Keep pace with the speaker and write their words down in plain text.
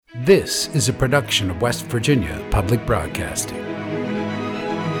This is a production of West Virginia Public Broadcasting.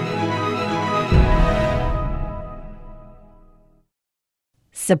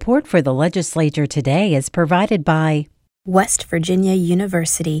 Support for the legislature today is provided by West Virginia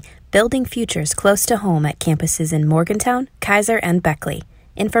University, building futures close to home at campuses in Morgantown, Kaiser, and Beckley.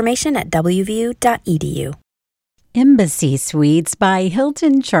 Information at wvu.edu. Embassy Suites by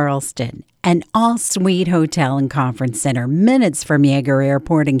Hilton Charleston, an all-suite hotel and conference center minutes from Yeager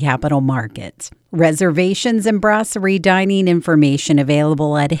Airport and Capital Market. Reservations and brasserie dining information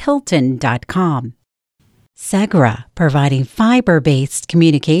available at hilton.com. Segra, providing fiber-based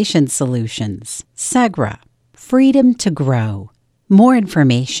communication solutions. Segra, freedom to grow. More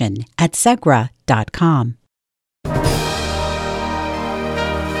information at segra.com.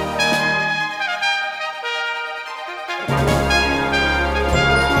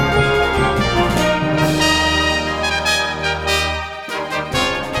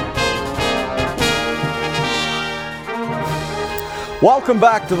 Welcome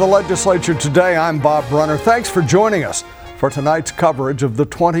back to the Legislature Today. I'm Bob Brunner. Thanks for joining us for tonight's coverage of the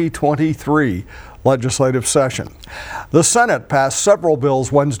 2023 legislative session. The Senate passed several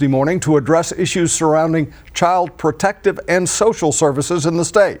bills Wednesday morning to address issues surrounding child protective and social services in the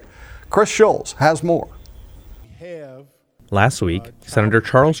state. Chris Schultz has more. Last week, Senator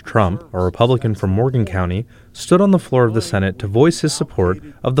Charles Trump, a Republican from Morgan County, stood on the floor of the Senate to voice his support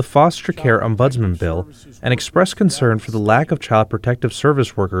of the Foster Care Ombudsman bill and express concern for the lack of child protective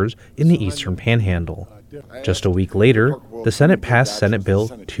service workers in the Eastern Panhandle. Just a week later, the Senate passed Senate Bill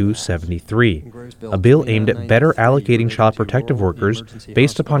 273, a bill aimed at better allocating child protective workers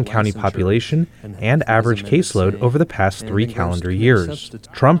based upon county population and average caseload over the past 3 calendar years.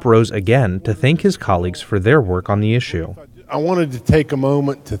 Trump rose again to thank his colleagues for their work on the issue. I wanted to take a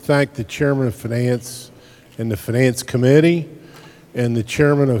moment to thank the Chairman of Finance and the Finance Committee and the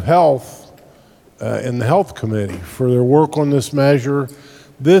Chairman of Health and the Health Committee for their work on this measure.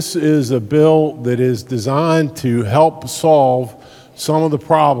 This is a bill that is designed to help solve some of the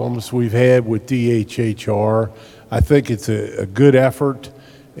problems we've had with DHHR. I think it's a good effort,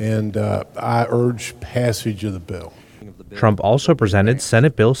 and I urge passage of the bill. Trump also presented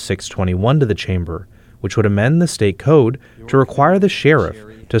Senate Bill 621 to the chamber, which would amend the state code to require the sheriff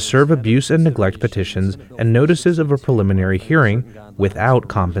to serve abuse and neglect petitions and notices of a preliminary hearing without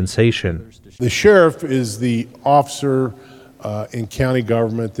compensation. The sheriff is the officer in county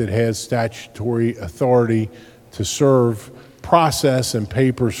government that has statutory authority to serve process and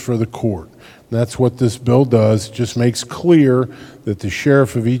papers for the court. And that's what this bill does. It just makes clear that the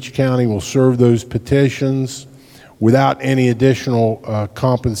sheriff of each county will serve those petitions without any additional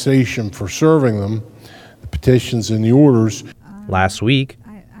compensation for serving them, the petitions and the orders. Last week,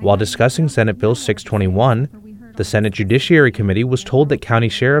 while discussing Senate Bill 621, the Senate Judiciary Committee was told that county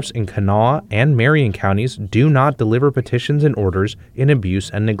sheriffs in Kanawha and Marion counties do not deliver petitions and orders in abuse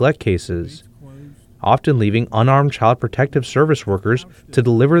and neglect cases, often leaving unarmed child protective service workers to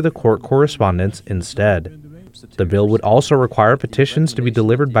deliver the court correspondence instead. The bill would also require petitions to be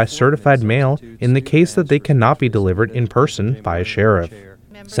delivered by certified mail in the case that they cannot be delivered in person by a sheriff.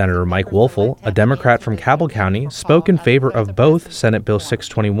 Senator Mike Woelfel, a Democrat from Cabell County, spoke in favor of both Senate Bill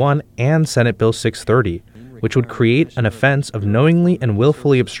 621 and Senate Bill 630, which would create an offense of knowingly and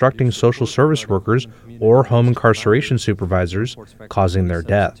willfully obstructing social service workers or home incarceration supervisors, causing their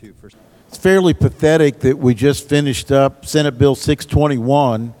death. It's fairly pathetic that we just finished up Senate Bill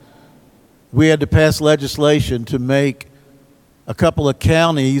 621. We had to pass legislation to make a couple of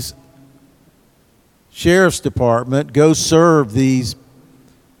counties' sheriff's department go serve these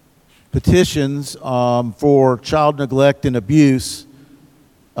petitions for child neglect and abuse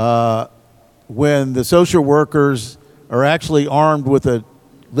when the social workers are actually armed with a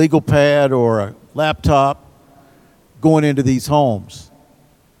legal pad or a laptop going into these homes.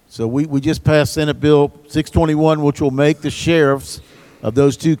 So we just passed Senate Bill 621, which will make the sheriffs of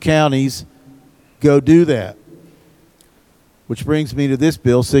those 2 counties go do that. Which brings me to this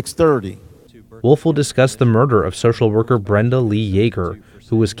bill, 630. Woelfel discussed the murder of social worker Brenda Lee Yeager,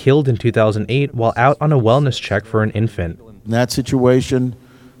 who was killed in 2008 while out on a wellness check for an infant. In that situation,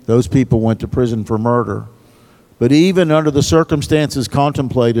 those people went to prison for murder. But even under the circumstances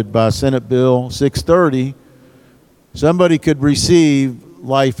contemplated by Senate Bill 630, somebody could receive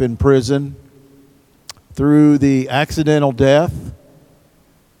life in prison through the accidental death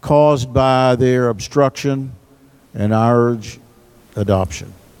caused by their obstruction, and I urge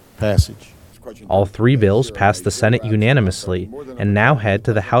adoption, passage. All 3 bills passed the Senate unanimously and now head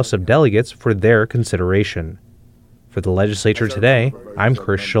to the House of Delegates for their consideration. For the Legislature Today, I'm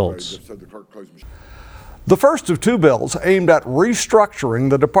Chris Schultz. The first of two bills aimed at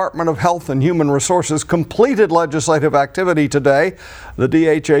restructuring the Department of Health and Human Resources completed legislative activity today. The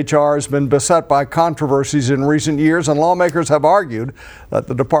DHHR has been beset by controversies in recent years, and lawmakers have argued that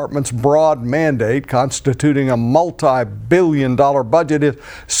the department's broad mandate, constituting a multi-billion-dollar budget, is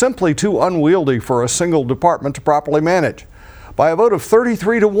simply too unwieldy for a single department to properly manage. By a vote of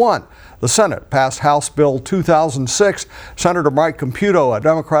 33-1, the Senate passed House Bill 2006. Senator Mike Computo, a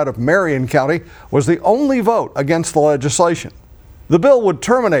Democrat of Marion County, was the only vote against the legislation. The bill would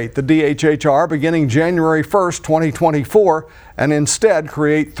terminate the DHHR beginning January 1st, 2024, and instead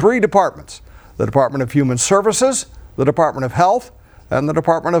create three departments: the Department of Human Services, the Department of Health, and the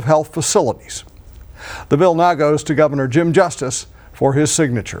Department of Health Facilities. The bill now goes to Governor Jim Justice for his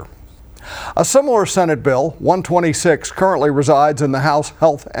signature. A similar Senate bill, 126, currently resides in the House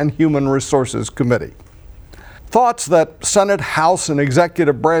Health and Human Resources Committee. Thoughts that Senate, House, and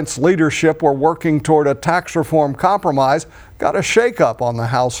executive branch leadership were working toward a tax reform compromise got a shakeup on the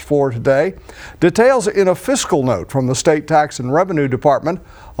House floor today. Details in a fiscal note from the State Tax and Revenue Department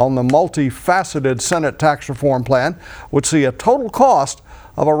on the multifaceted Senate tax reform plan would see a total cost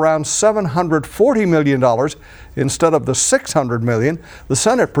of around $740 million instead of the $600 million the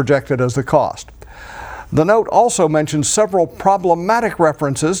Senate projected as the cost. The note also mentions several problematic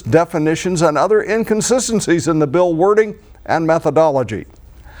references, definitions, and other inconsistencies in the bill wording and methodology.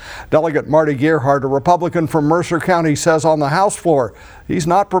 Delegate Marty Gerhardt, a Republican from Mercer County, says on the House floor he's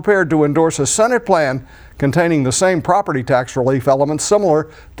not prepared to endorse a Senate plan containing the same property tax relief elements similar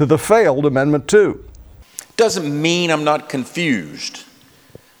to the failed Amendment 2. Doesn't mean I'm not confused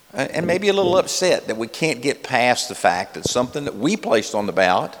and maybe a little upset that we can't get past the fact that something that we placed on the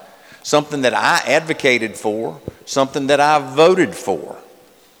ballot, something that I advocated for, something that I voted for,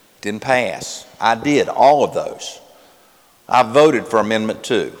 didn't pass. I did all of those. I voted for Amendment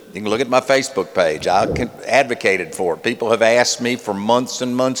 2. You can look at my Facebook page. I advocated for it. People have asked me for months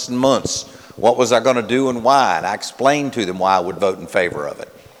and months and months, what was I going to do and why? And I explained to them why I would vote in favor of it.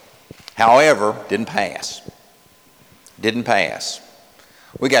 However, didn't pass. Didn't pass.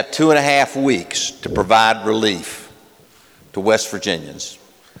 We got 2.5 weeks to provide relief to West Virginians.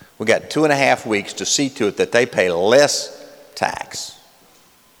 We got 2.5 weeks to see to it that they pay less tax.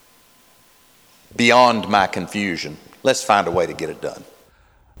 Beyond my confusion, let's find a way to get it done.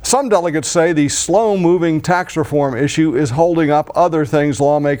 Some delegates say the slow-moving tax reform issue is holding up other things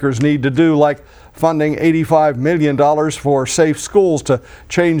lawmakers need to do, like funding $85 million for safe schools to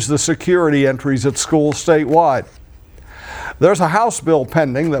change the security entries at schools statewide. There's a House bill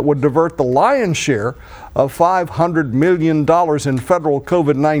pending that would divert the lion's share of $500 million in federal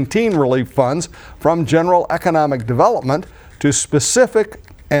COVID-19 relief funds from general economic development to specific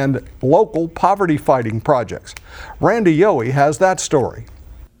and local poverty-fighting projects. Randy Yohe has that story.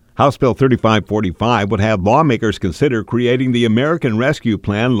 House Bill 3545 would have lawmakers consider creating the American Rescue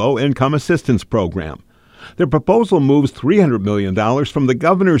Plan Low-Income Assistance Program. The proposal moves $300 million from the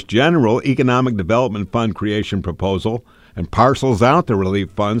Governor's General Economic Development Fund creation proposal and parcels out the relief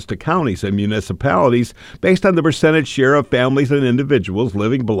funds to counties and municipalities based on the percentage share of families and individuals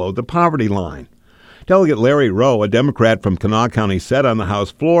living below the poverty line. Delegate Larry Rowe, a Democrat from Kanawha County, said on the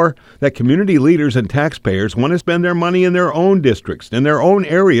House floor that community leaders and taxpayers want to spend their money in their own districts, in their own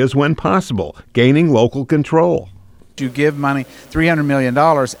areas when possible, gaining local control. You give money, $300 million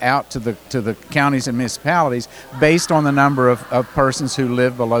out to the counties and municipalities based on the number of persons who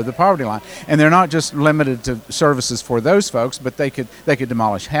live below the poverty line. And they're not just limited to services for those folks, but they could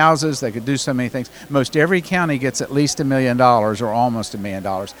demolish houses, they could do so many things. Most every county gets at least $1 million or almost $1 million.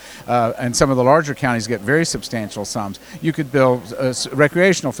 And some of the larger counties get very substantial sums. You could build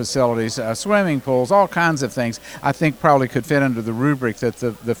recreational facilities, swimming pools, all kinds of things. I think probably could fit under the rubric that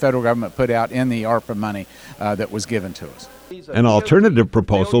the federal government put out in the ARPA money that was given to us. An alternative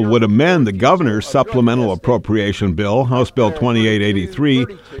proposal would amend the governor's supplemental appropriation bill, House Bill 2883,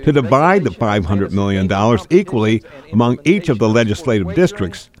 to divide the $500 million equally among each of the legislative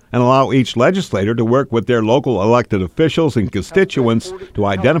districts and allow each legislator to work with their local elected officials and constituents to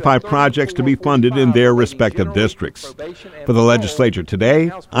identify projects to be funded in their respective districts. For the legislature today,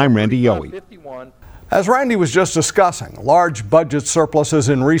 I'm Randy Yohe. As Randy was just discussing, large budget surpluses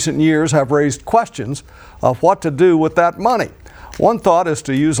in recent years have raised questions of what to do with that money. One thought is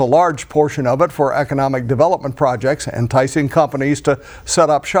to use a large portion of it for economic development projects, enticing companies to set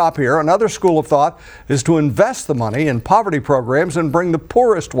up shop here. Another school of thought is to invest the money in poverty programs and bring the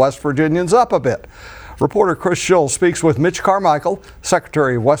poorest West Virginians up a bit. Reporter Chris Schull speaks with Mitch Carmichael,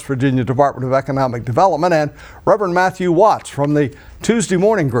 Secretary of West Virginia Department of Economic Development, and Reverend Matthew Watts from the Tuesday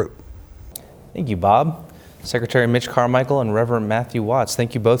Morning Group. Thank you, Bob. Secretary Mitch Carmichael and Reverend Matthew Watts,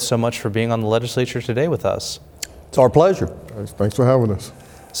 thank you both so much for being on the legislature today with us. It's our pleasure. Thanks for having us.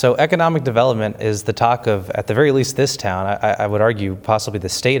 So economic development is the talk of, at the very least, this town. I would argue possibly the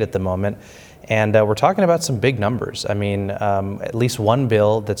state at the moment. And we're talking about some big numbers. I mean, at least one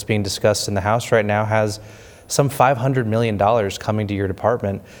bill that's being discussed in the House right now has some $500 million coming to your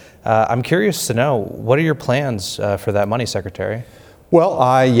department. I'm curious to know, what are your plans for that money, Secretary? Well,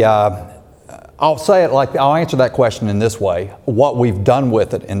 I'll say it like, I'll answer that question in this way, what we've done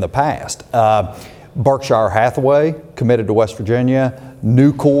with it in the past. Berkshire Hathaway committed to West Virginia,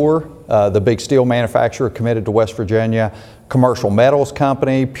 Nucor, the big steel manufacturer, committed to West Virginia, Commercial Metals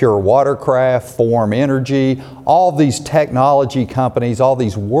Company, Pure Watercraft, Form Energy, all these technology companies, all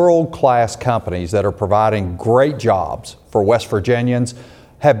these world-class companies that are providing great jobs for West Virginians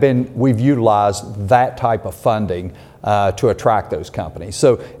we've utilized that type of funding to attract those companies.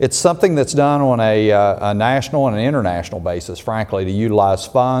 So it's something that's done on a national and an international basis, frankly, to utilize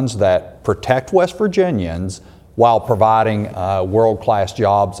funds that protect West Virginians while providing world-class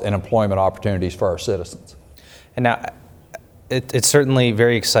jobs and employment opportunities for our citizens. And now, it's certainly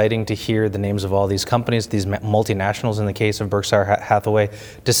very exciting to hear the names of all these companies, these multinationals in the case of Berkshire Hathaway,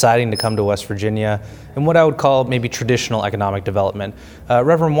 deciding to come to West Virginia in what I would call maybe traditional economic development.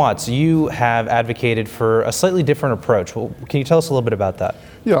 Reverend Watts, you have advocated for a slightly different approach. Well, can you tell us a little bit about that?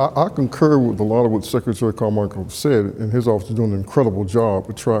 Yeah, I concur with a lot of what Secretary Carmichael said, and his office is doing an incredible job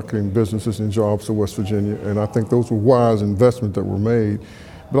attracting businesses and jobs to West Virginia, and I think those were wise investments that were made.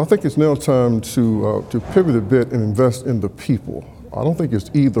 But I think it's now time to pivot a bit and invest in the people. I don't think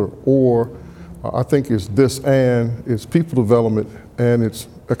it's either or. I think it's this and. It's people development and it's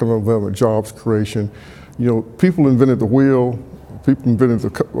economic development, jobs creation. You know, people invented the wheel. People invented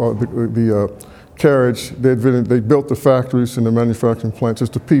the carriage. They built the factories and the manufacturing plants.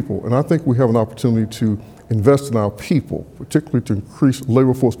 It's the people. And I think we have an opportunity to invest in our people, particularly to increase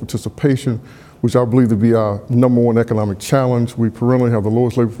labor force participation, which I believe to be our #1 economic challenge. We perennially have the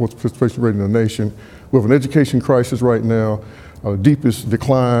lowest labor force participation rate in the nation. We have an education crisis right now, the deepest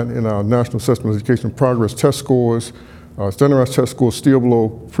decline in our National Assessment of Education Progress test scores. Standardized test scores still below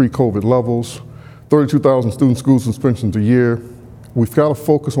pre-COVID levels. 32,000 student school suspensions a year. We've got to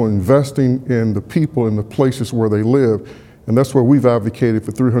focus on investing in the people in the places where they live. And that's where we've advocated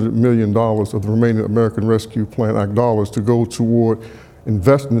for $300 million of the remaining American Rescue Plan Act dollars to go toward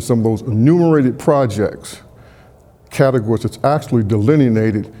investing in some of those enumerated projects, categories that's actually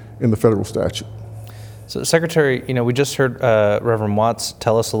delineated in the federal statute. So, Secretary, we just heard Reverend Watts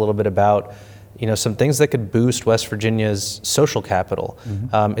tell us a little bit about, some things that could boost West Virginia's social capital.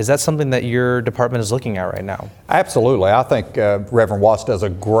 Mm-hmm. Is that something that your department is looking at right now? Absolutely. I think Reverend Watts does a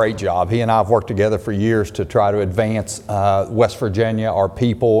great job. He and I have worked together for years to try to advance West Virginia, our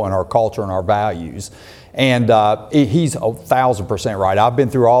people, and our culture and our values. And he's 1,000% right. I've been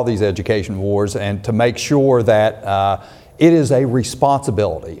through all these education wars, and to make sure that it is a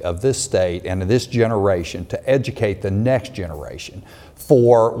responsibility of this state and of this generation to educate the next generation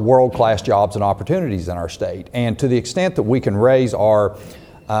for world-class jobs and opportunities in our state. And to the extent that we can raise our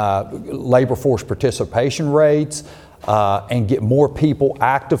labor force participation rates, and get more people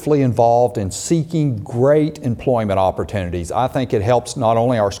actively involved in seeking great employment opportunities. I think it helps not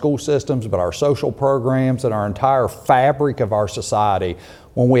only our school systems, but our social programs and our entire fabric of our society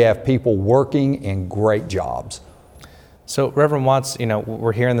when we have people working in great jobs. So, Reverend Watts,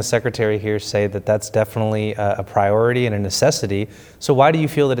 we're hearing the Secretary here say that that's definitely a priority and a necessity. So why do you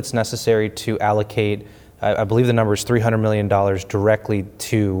feel that it's necessary to allocate, I believe the number is $300 million directly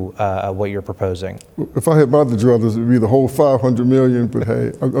to what you're proposing? If I had my druthers, it would be the whole $500 million, but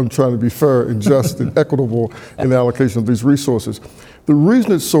hey, I'm trying to be fair and just and equitable in the allocation of these resources. The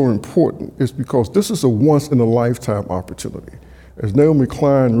reason it's so important is because this is a once-in-a-lifetime opportunity. As Naomi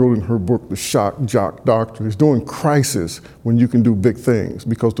Klein wrote in her book, The Shock Jock Doctrine, it's during crisis when you can do big things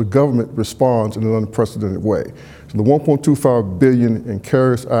because the government responds in an unprecedented way. So the $1.25 billion in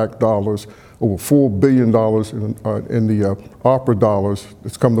CARES Act dollars, over $4 billion in the ARPA dollars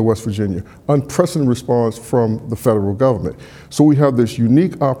that's come to West Virginia. Unprecedented response from the federal government. So we have this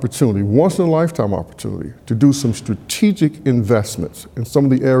unique opportunity, once in a lifetime opportunity, to do some strategic investments in some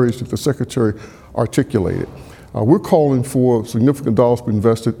of the areas that the Secretary articulated. We're calling for significant dollars to be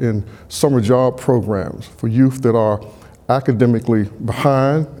invested in summer job programs for youth that are academically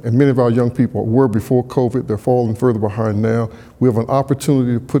behind, and many of our young people were before COVID. They're falling further behind now. We have an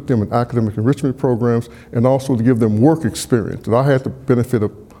opportunity to put them in academic enrichment programs and also to give them work experience that I had the benefit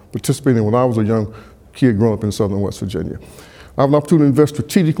of participating in when I was a young kid growing up in southern West Virginia. I have an opportunity to invest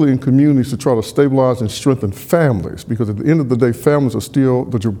strategically in communities to try to stabilize and strengthen families, because at the end of the day, families are still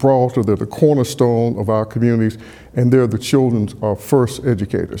the Gibraltar, they're the cornerstone of our communities, and they're the children's first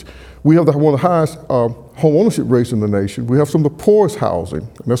educators. We have one of the highest home ownership rates in the nation. We have some of the poorest housing,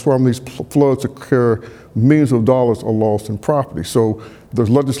 and that's why when these floods occur, millions of dollars are lost in property. So there's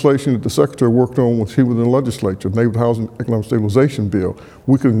legislation that the Secretary worked on when he was in the legislature, the Neighborhood Housing Economic Stabilization Bill.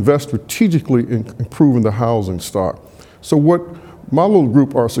 We could invest strategically in improving the housing stock. So what my little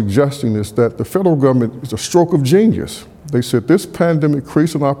group are suggesting is that the federal government is a stroke of genius. They said this pandemic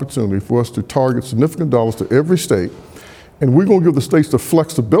creates an opportunity for us to target significant dollars to every state, and we're going to give the states the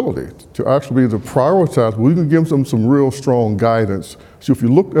flexibility to actually be able to prioritize. We're going to give them some real strong guidance. So if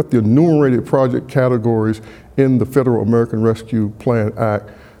you look at the enumerated project categories in the Federal American Rescue Plan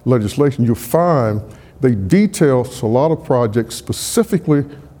Act legislation, you'll find they detail a lot of projects specifically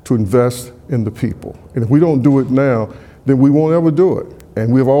to invest in the people. And if we don't do it now, then we won't ever do it.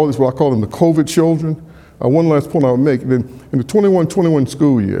 And we have all this, what I call them the COVID children. One last point I would make, then in the 21-21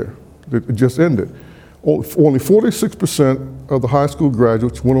 school year that just ended, only 46% of the high school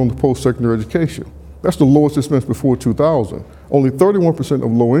graduates went on to post-secondary education. That's the lowest it's been before 2000. Only 31%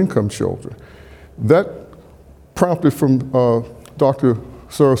 of low-income children. That prompted from Dr.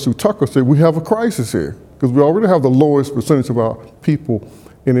 Sarah Sue Tucker said, we have a crisis here, because we already have the lowest percentage of our people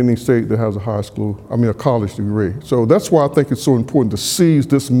in any state that has a college degree. So that's why I think it's so important to seize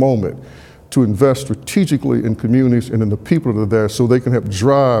this moment to invest strategically in communities and in the people that are there so they can help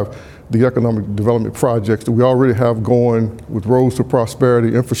drive the economic development projects that we already have going with roads to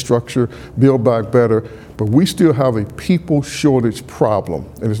prosperity, infrastructure, Build Back Better, but we still have a people shortage problem,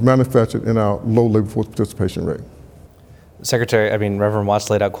 and it's manifested in our low labor force participation rate. Secretary, Reverend Watts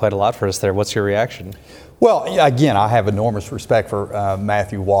laid out quite a lot for us there. What's your reaction? Well, again, I have enormous respect for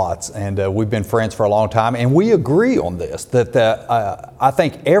Matthew Watts, and we've been friends for a long time, and we agree on this, that I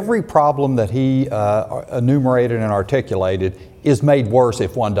think every problem that he enumerated and articulated is made worse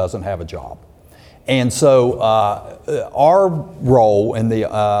if one doesn't have a job. And so our role in the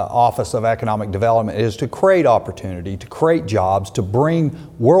Office of Economic Development is to create opportunity, to create jobs, to bring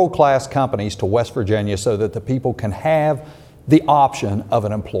world-class companies to West Virginia so that the people can have the option of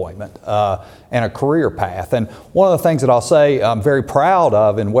an employment and a career path. And one of the things that I'll say I'm very proud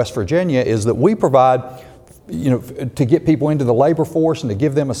of in West Virginia is that we provide, to get people into the labor force and to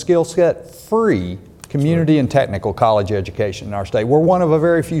give them a skill set, free community and technical college education in our state. We're one of a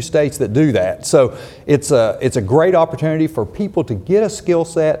very few states that do that. So it's a great opportunity for people to get a skill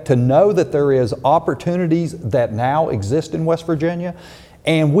set, to know that there is opportunities that now exist in West Virginia.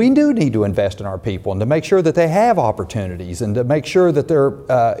 And we do need to invest in our people and to make sure that they have opportunities and to make sure that they're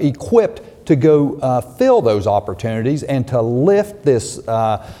equipped to go fill those opportunities and to lift this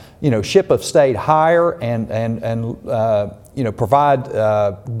ship of state higher and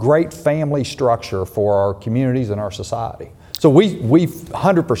provide great family structure for our communities and our society. So we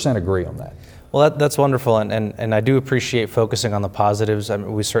 100% agree on that. Well, that's wonderful, and I do appreciate focusing on the positives.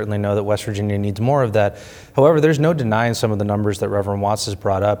 We certainly know that West Virginia needs more of that. However, there's no denying some of the numbers that Reverend Watts has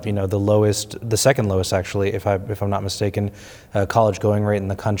brought up. The second lowest, actually, if I'm not mistaken, college going rate in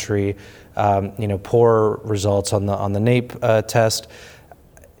the country. Poor results on the NAEP test.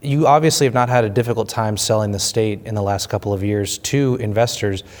 You obviously have not had a difficult time selling the state in the last couple of years to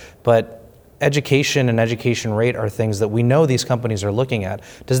investors, but education and education rate are things that we know these companies are looking at.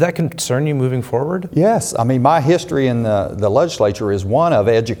 Does that concern you moving forward? Yes. My history in the legislature is one of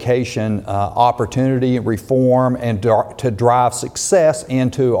education, opportunity, reform, and to drive success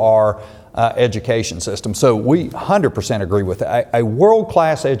into our education system. So we 100% agree with that. A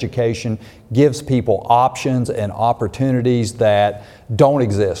world-class education gives people options and opportunities that don't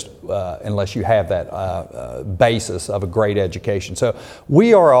exist unless you have that basis of a great education. So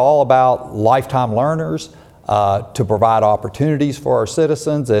we are all about lifetime learners to provide opportunities for our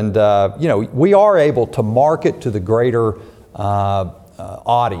citizens, and we are able to market to the greater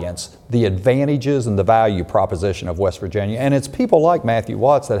audience the advantages and the value proposition of West Virginia. And it's people like Matthew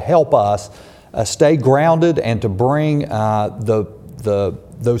Watts that help us stay grounded and to bring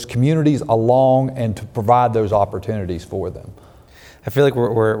those communities along and to provide those opportunities for them. I feel like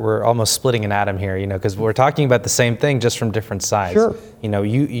we're almost splitting an atom here, because we're talking about the same thing just from different sides. Sure.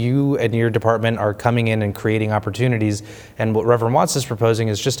 You and your department are coming in and creating opportunities, and what Reverend Watts is proposing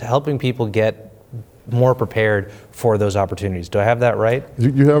is just helping people get more prepared for those opportunities. Do I have that right?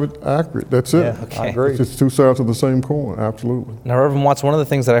 You have it accurate. That's it. Yeah, okay. I agree. It's two sides of the same coin. Absolutely. Now, Reverend Watts, one of the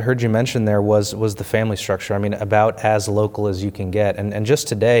things that I heard you mention there was the family structure. About as local as you can get. And just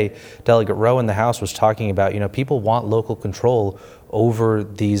today, Delegate Rowe in the House was talking about, people want local control over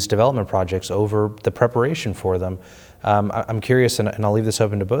these development projects, over the preparation for them. I'm curious, and I'll leave this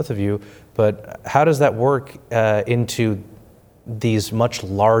open to both of you, but how does that work into these much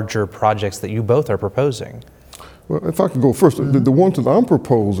larger projects that you both are proposing? Well, if I could go first, the ones that I'm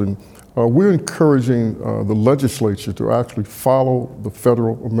proposing, we're encouraging the legislature to actually follow the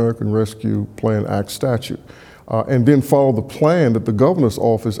Federal American Rescue Plan Act statute, and then follow the plan that the governor's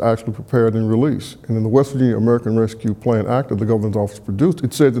office actually prepared and released. And in the West Virginia American Rescue Plan Act that the governor's office produced,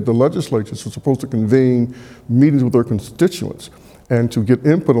 it said that the legislatures were supposed to convene meetings with their constituents and to get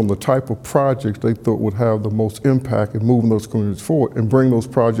input on the type of projects they thought would have the most impact in moving those communities forward, and bring those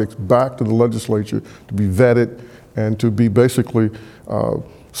projects back to the legislature to be vetted and to be basically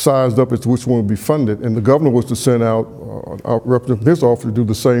sized up as to which one would be funded. And the governor was to send out a representative from his office to do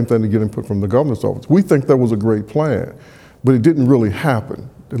the same thing to get input from the governor's office. We think that was a great plan, but it didn't really happen.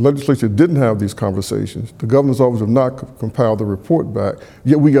 The legislature didn't have these conversations. The governor's office have not compiled the report back,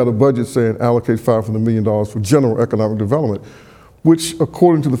 yet we got a budget saying allocate $500 million for general economic development, which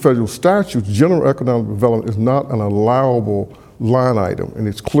according to the federal statutes, general economic development is not an allowable line item, and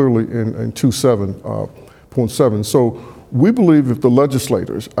it's clearly in 27.7. So we believe if the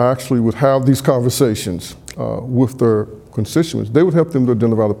legislators actually would have these conversations with their constituents, they would help them to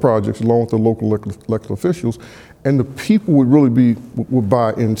identify the projects along with the local elected officials, and the people would really would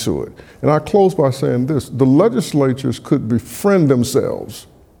buy into it. And I close by saying this: the legislatures could befriend themselves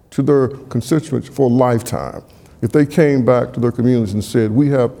to their constituents for a lifetime if they came back to their communities and said, we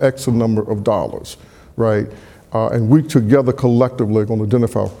have X number of dollars, right? And we together collectively are going to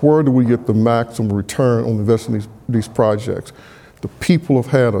identify where do we get the maximum return on investing in these projects. The people have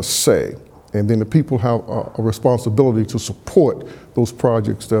had a say, and then the people have a responsibility to support those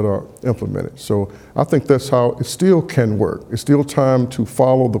projects that are implemented. So I think that's how it still can work. It's still time to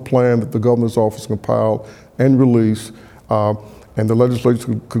follow the plan that the governor's office compiled and released, and the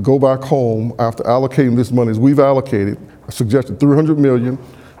legislature could go back home after allocating this money as we've allocated. I suggested $300 million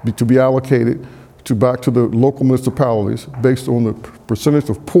to be allocated back to the local municipalities based on the percentage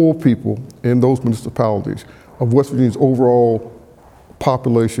of poor people in those municipalities of West Virginia's overall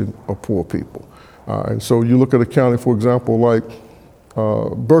population of poor people. And so you look at a county, for example, like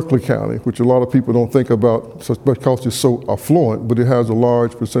Berkeley County, which a lot of people don't think about because it's so affluent, but it has a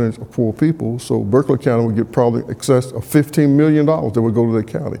large percentage of poor people. So Berkeley County would get probably excess of $15 million that would go to their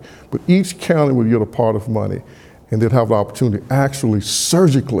county. But each county would get a pot of money, and they'd have the opportunity to actually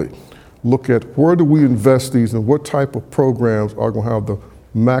surgically look at where do we invest these and what type of programs are going to have the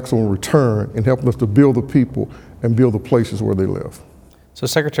maximum return in helping us to build the people and build the places where they live. So,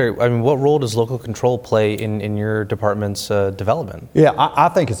 Secretary, I mean, what role does local control play in your department's development? Yeah, I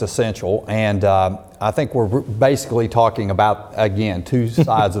think it's essential, and I think we're basically talking about, again, two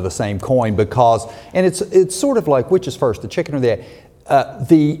sides of the same coin, because, and it's sort of like, which is first, the chicken or the egg?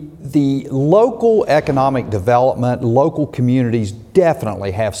 The local economic development, local communities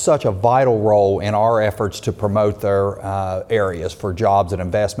definitely have such a vital role in our efforts to promote their areas for jobs and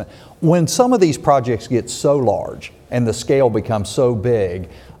investment. When some of these projects get so large and the scale becomes so big,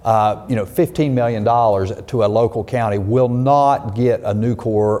 $15 million to a local county will not get a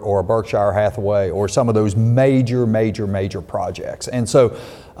Nucor or a Berkshire Hathaway or some of those major projects. And so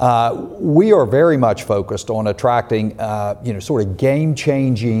we are very much focused on attracting, sort of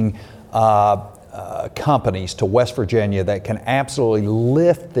game-changing companies to West Virginia that can absolutely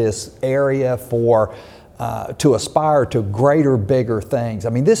lift this area to aspire to greater, bigger things. I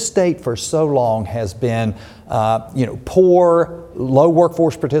mean, this state for so long has been, poor, low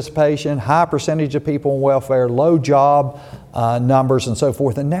workforce participation, high percentage of people on welfare, low job numbers and so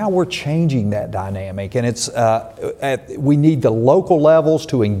forth. And now we're changing that dynamic. And we need the local levels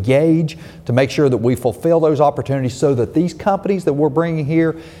to engage to make sure that we fulfill those opportunities so that these companies that we're bringing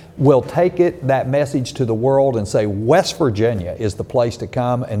here will take that message to the world and say West Virginia is the place to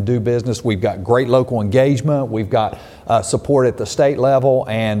come and do business. We've got great local engagement. We've got support at the state level,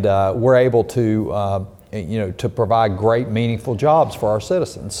 and we're able to to provide great, meaningful jobs for our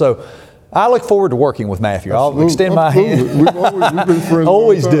citizens. So I look forward to working with Matthew. I'll extend my hand. We've been friends.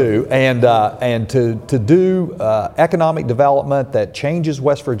 Always do. And to do economic development that changes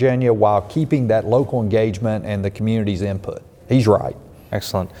West Virginia while keeping that local engagement and the community's input. He's right.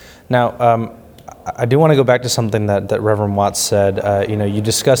 Excellent. Now, I do want to go back to something that Reverend Watts said. You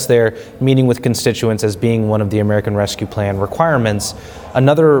discussed there meeting with constituents as being one of the American Rescue Plan requirements.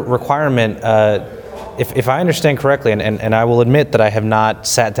 Another requirement if I understand correctly, and I will admit that I have not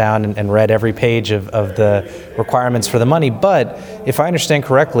sat down and read every page of the requirements for the money, but if I understand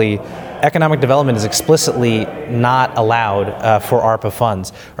correctly, economic development is explicitly not allowed for ARPA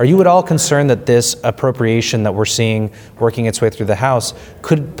funds. Are you at all concerned that this appropriation that we're seeing working its way through the House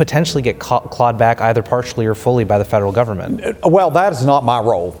could potentially get clawed back either partially or fully by the federal government? Well, that is not my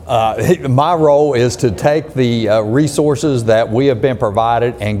role. My role is to take the resources that we have been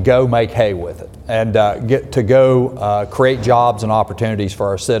provided and go make hay with it, and get to go create jobs and opportunities for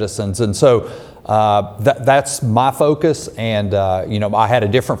our citizens. And so that's my focus, and I had a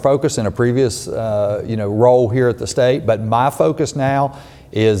different focus in a previous role here at the state, but my focus now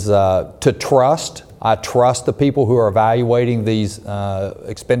is to trust. I trust the people who are evaluating these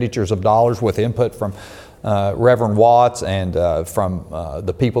expenditures of dollars with input from Reverend Watts and from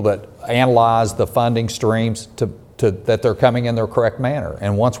the people that analyze the funding streams that they're coming in their correct manner.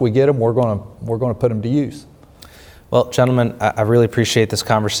 And once we get them, we're going to put them to use. Well, gentlemen, I really appreciate this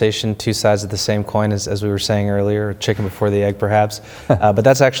conversation. Two sides of the same coin, as we were saying earlier, chicken before the egg, perhaps. But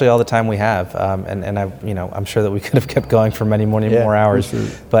that's actually all the time we have, and I'm sure that we could have kept going for many more hours.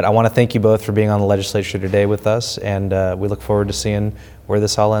 But I want to thank you both for being on the legislature today with us, and we look forward to seeing where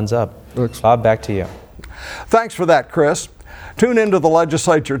this all ends up. Thanks. Bob, back to you. Thanks for that, Chris. Tune into the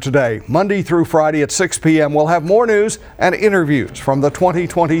legislature today, Monday through Friday at 6 p.m. We'll have more news and interviews from the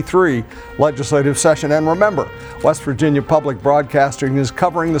 2023 legislative session. And remember, West Virginia Public Broadcasting is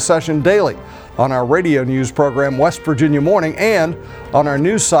covering the session daily on our radio news program, West Virginia Morning, and on our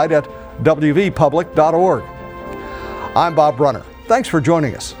news site at wvpublic.org. I'm Bob Brunner. Thanks for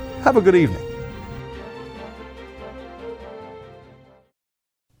joining us. Have a good evening.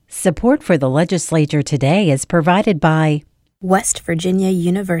 Support for the legislature today is provided by West Virginia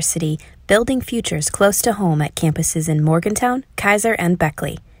University, building futures close to home at campuses in Morgantown, Kaiser, and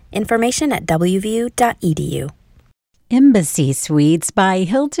Beckley. Information at wvu.edu. Embassy Suites by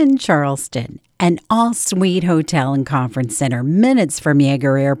Hilton Charleston, an all-suite hotel and conference center minutes from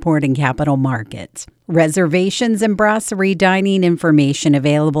Yeager Airport and Capital Market. Reservations and brasserie dining information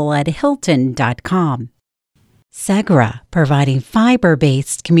available at hilton.com. Segra, providing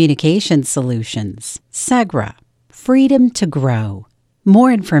fiber-based communication solutions. Segra, freedom to grow.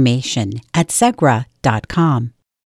 More information at segra.com.